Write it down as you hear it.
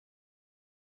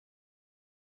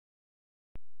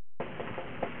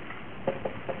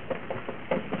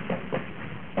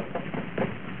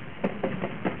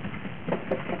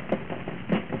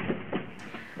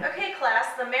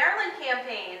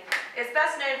campaign is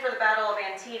best known for the Battle of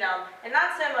Antietam and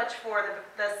not so much for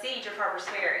the siege of Harpers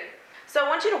Ferry. So I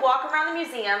want you to walk around the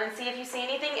museum and see if you see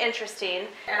anything interesting,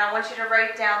 and I want you to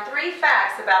write down 3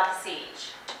 facts about the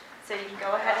siege. So you can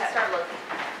go ahead and start looking.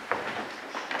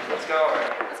 Let's go.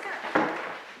 Let's go.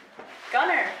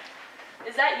 Gunner,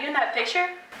 is that you in that picture?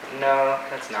 No,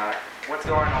 that's not. What's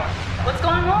going on? What's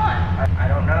going on? I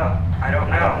don't know. I don't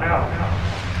know. No.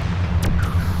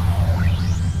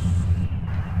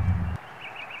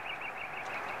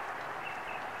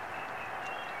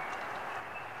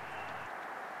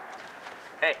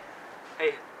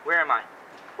 Hey, where am I?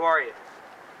 Who are you?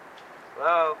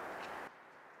 Hello?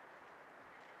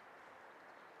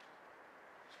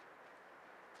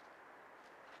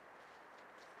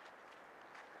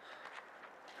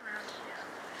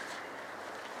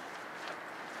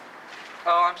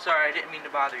 Oh, I'm sorry, I didn't mean to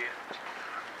bother you.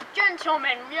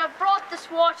 Gentlemen, we have brought this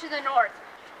war to the north.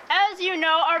 As you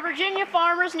know, our Virginia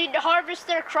farmers need to harvest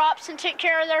their crops and take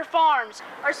care of their farms.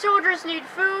 Our soldiers need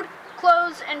food,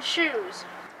 clothes, and shoes.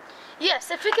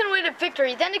 Yes, if we can win a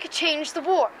victory, then it could change the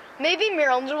war. Maybe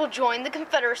Maryland will join the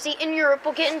Confederacy and Europe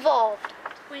will get involved.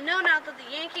 We know now that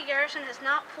the Yankee garrison has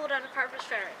not pulled out of Harpers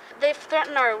Ferry. They've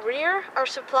threatened our rear, our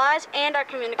supplies, and our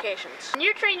communications. And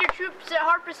you trained your troops at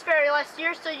Harpers Ferry last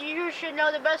year, so you should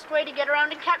know the best way to get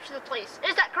around and capture the place.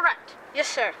 Is that correct? Yes,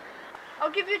 sir.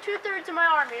 I'll give you 2/3 of my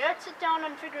army. Let's sit down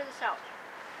and figure this out.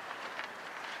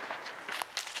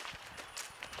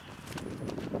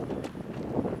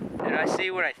 Did I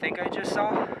see what I think I just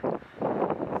saw?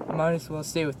 I might as well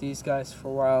stay with these guys for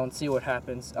a while and see what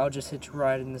happens. I'll just hitch a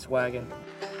ride in this wagon.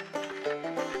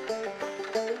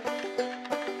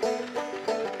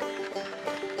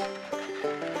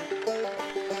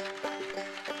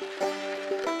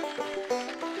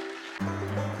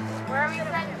 Where are we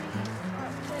headed?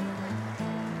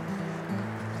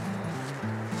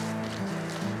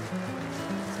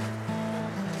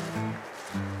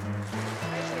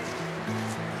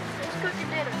 Let's cook your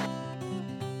dinner.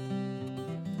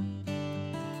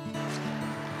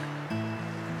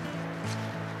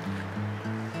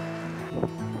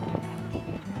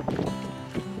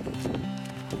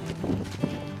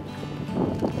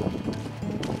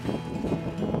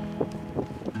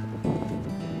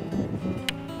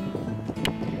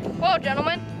 Well,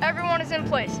 gentlemen, everyone is in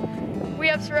place. We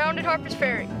have surrounded Harpers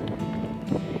Ferry.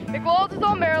 McWalls is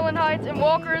on Maryland Heights and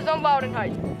Walker is on Loudon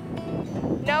Heights.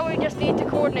 Now we just need to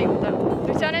coordinate with them.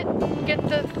 Lieutenant, get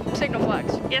the signal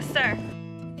flags. Yes, sir.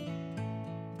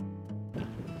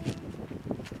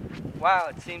 Wow,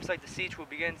 it seems like the siege will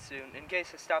begin soon. In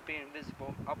case I stop being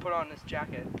invisible, I'll put on this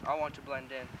jacket. I want to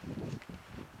blend in.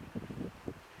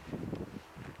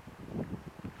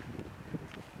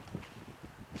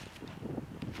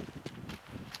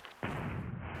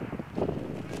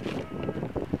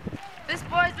 This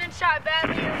boy's been shot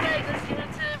badly in the leg. Let's get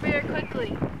him to the rear quickly.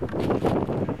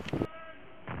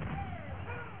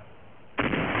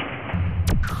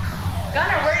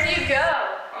 Gunner, where did you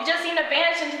go? You just seemed to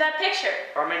vanish into that picture.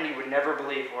 Armin, you would never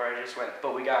believe where I just went,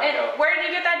 but we gotta And go. where did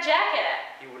you get that jacket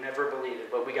at? You would never believe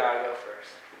it, but we gotta go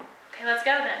first. Okay, let's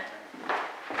go then.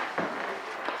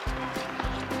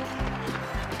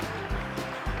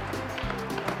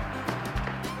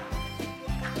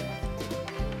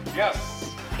 Yes.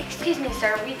 Excuse me,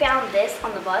 sir. We found this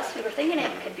on the bus. We were thinking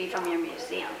it could be from your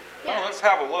museum. Well, let's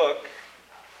have a look.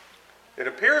 It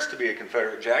appears to be a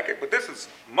Confederate jacket, but this is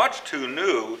much too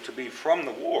new to be from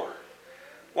the war.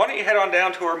 Why don't you head on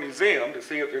down to our museum to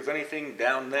see if there's anything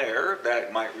down there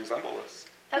that might resemble this.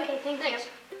 Okay, thank you.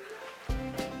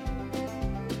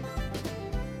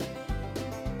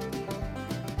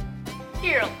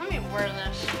 Here, let me wear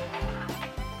this.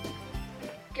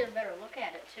 Get a better look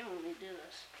at it too when we do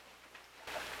this.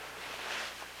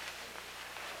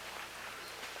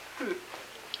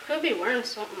 Could be wearing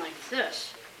something like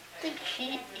this. I think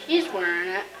he's wearing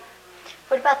it.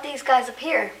 What about these guys up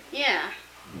here? Yeah.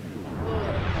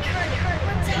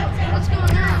 What's going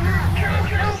on?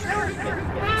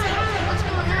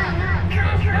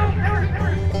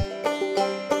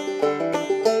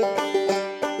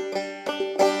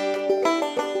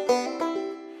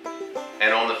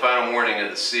 And on the final morning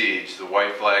of the siege, the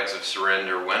white flags of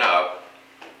surrender went up,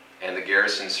 and the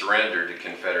garrison surrendered to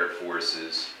Confederate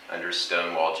forces under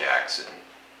Stonewall Jackson.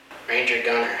 Ranger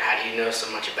Gunner, how do you know so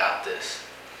much about this?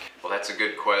 Well, that's a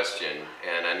good question,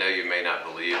 and I know you may not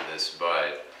believe this,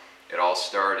 but it all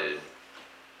started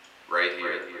right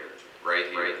here.